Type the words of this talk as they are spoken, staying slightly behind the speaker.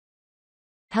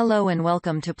Hello and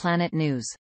welcome to Planet News.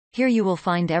 Here you will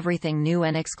find everything new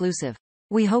and exclusive.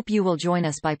 We hope you will join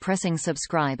us by pressing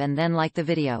subscribe and then like the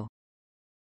video.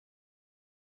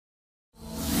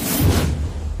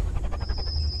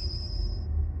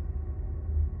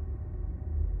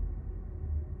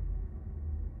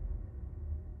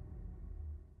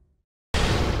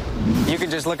 You can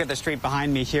just look at the street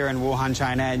behind me here in Wuhan,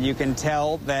 China, and you can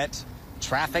tell that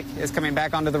traffic is coming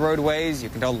back onto the roadways. You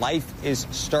can tell life is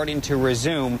starting to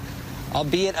resume,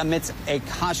 albeit amidst a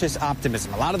cautious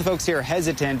optimism. A lot of the folks here are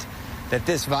hesitant that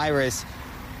this virus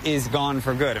is gone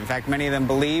for good. In fact, many of them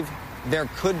believe there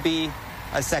could be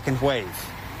a second wave.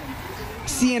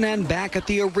 CNN back at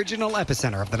the original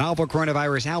epicenter of the novel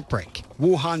coronavirus outbreak,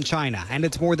 Wuhan, China, and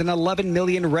its more than 11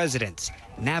 million residents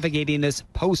navigating this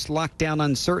post-lockdown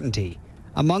uncertainty.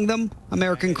 Among them,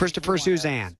 American Christopher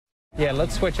Suzanne. Yeah,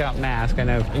 let's switch out mask. I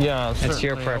know that's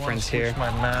your preference here. My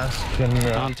mask and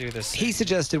I'll do this. He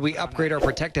suggested we upgrade our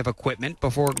protective equipment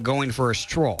before going for a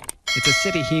stroll. It's a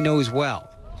city he knows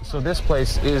well. So this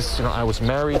place is, I was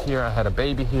married here. I had a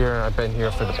baby here. I've been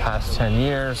here for the past 10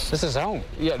 years. This is home.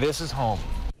 Yeah, this is home.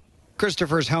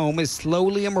 Christopher's home is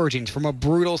slowly emerging from a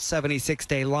brutal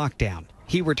 76-day lockdown.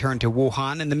 He returned to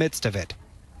Wuhan in the midst of it.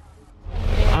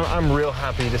 I'm real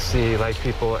happy to see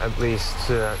people at least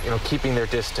keeping their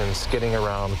distance, getting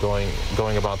around, going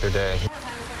about their day.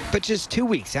 But just 2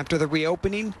 weeks after the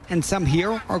reopening, and some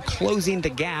here are closing the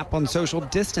gap on social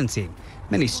distancing.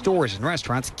 Many stores and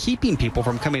restaurants keeping people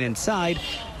from coming inside,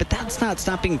 but that's not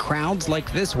stopping crowds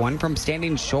like this one from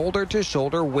standing shoulder to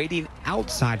shoulder waiting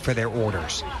outside for their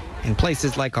orders. In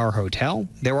places like our hotel,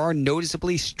 there are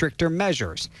noticeably stricter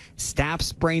measures. Staff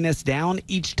spraying us down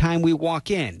each time we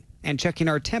walk in and checking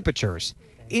our temperatures.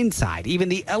 Inside, even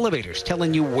the elevators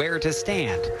telling you where to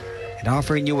stand and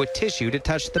offering you a tissue to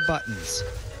touch the buttons.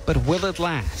 But will it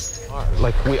last?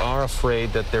 We are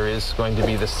afraid that there is going to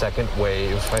be the second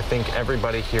wave. I think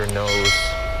everybody here knows.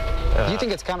 You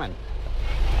think it's coming?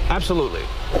 Absolutely.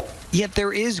 Yet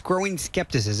there is growing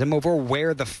skepticism over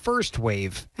where the first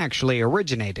wave actually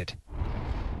originated.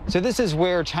 So this is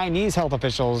where Chinese health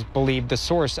officials believe the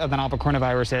source of the novel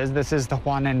coronavirus is. This is the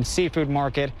Huanan seafood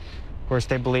market. Of course,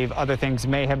 they believe other things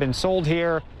may have been sold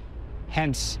here,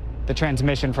 hence the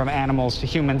transmission from animals to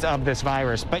humans of this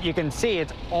virus. But you can see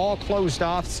it's all closed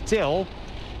off still.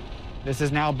 This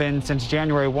has now been since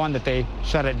January 1 that they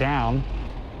shut it down.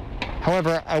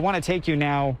 However, I want to take you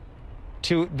now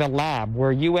to the lab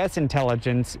where U.S.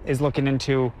 intelligence is looking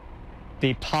into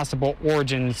the possible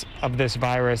origins of this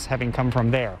virus having come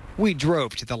from there. We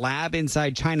drove to the lab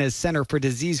inside China's Center for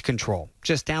Disease Control,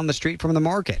 just down the street from the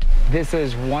market. This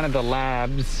is one of the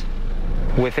labs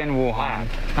within Wuhan,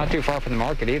 not too far from the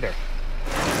market either.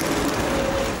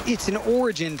 It's an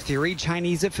origin theory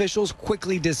Chinese officials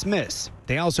quickly dismiss.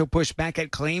 They also push back at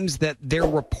claims that their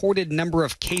reported number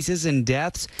of cases and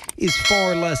deaths is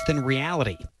far less than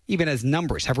reality, even as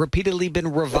numbers have repeatedly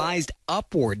been revised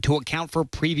upward to account for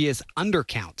previous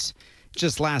undercounts.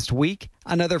 Just last week,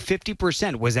 another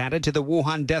 50% was added to the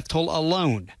Wuhan death toll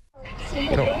alone.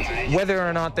 Whether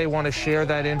or not they want to share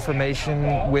that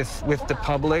information with the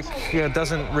public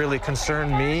doesn't really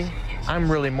concern me.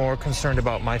 I'm really more concerned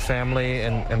about my family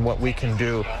and what we can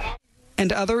do.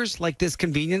 And others, like this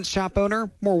convenience shop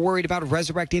owner, more worried about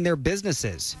resurrecting their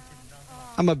businesses.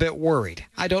 I'm a bit worried.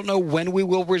 I don't know when we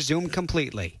will resume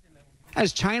completely.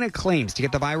 As China claims to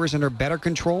get the virus under better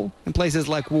control in places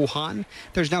like Wuhan,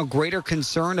 there's now greater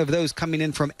concern of those coming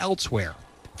in from elsewhere.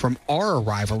 From our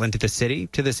arrival into the city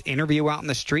to this interview out in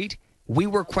the street, we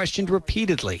were questioned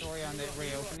repeatedly.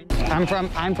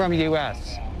 I'm from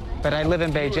U.S., but I live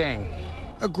in Beijing.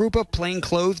 A group of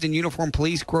plainclothed and uniformed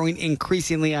police growing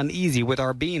increasingly uneasy with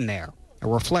our being there. A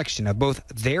reflection of both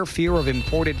their fear of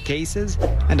imported cases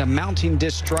and a mounting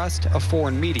distrust of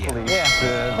foreign media.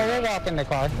 Yeah, we'll walk in the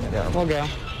car. Yeah. We'll go.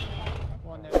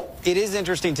 It is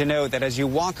interesting to note that as you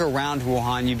walk around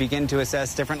Wuhan, you begin to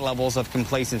assess different levels of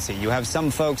complacency. You have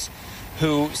some folks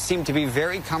who seem to be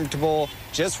very comfortable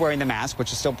just wearing the mask,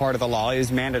 which is still part of the law,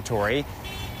 is mandatory,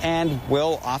 and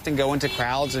will often go into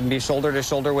crowds and be shoulder to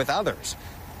shoulder with others.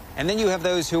 And then you have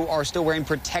those who are still wearing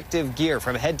protective gear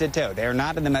from head to toe. They are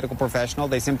not in the medical professional.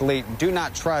 They simply do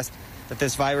not trust that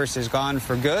this virus is gone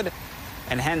for good,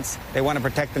 and hence they want to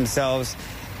protect themselves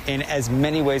in as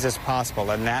many ways as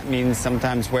possible. And that means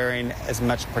sometimes wearing as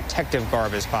much protective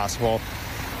garb as possible.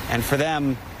 And for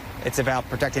them, it's about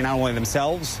protecting not only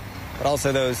themselves, but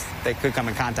also those they could come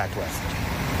in contact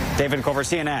with. David Culver,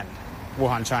 CNN,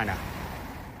 Wuhan, China.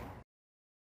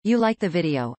 You like the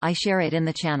video, I share it in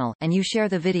the channel, and you share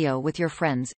the video with your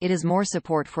friends. It is more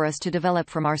support for us to develop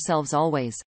from ourselves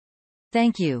always.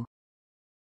 Thank you.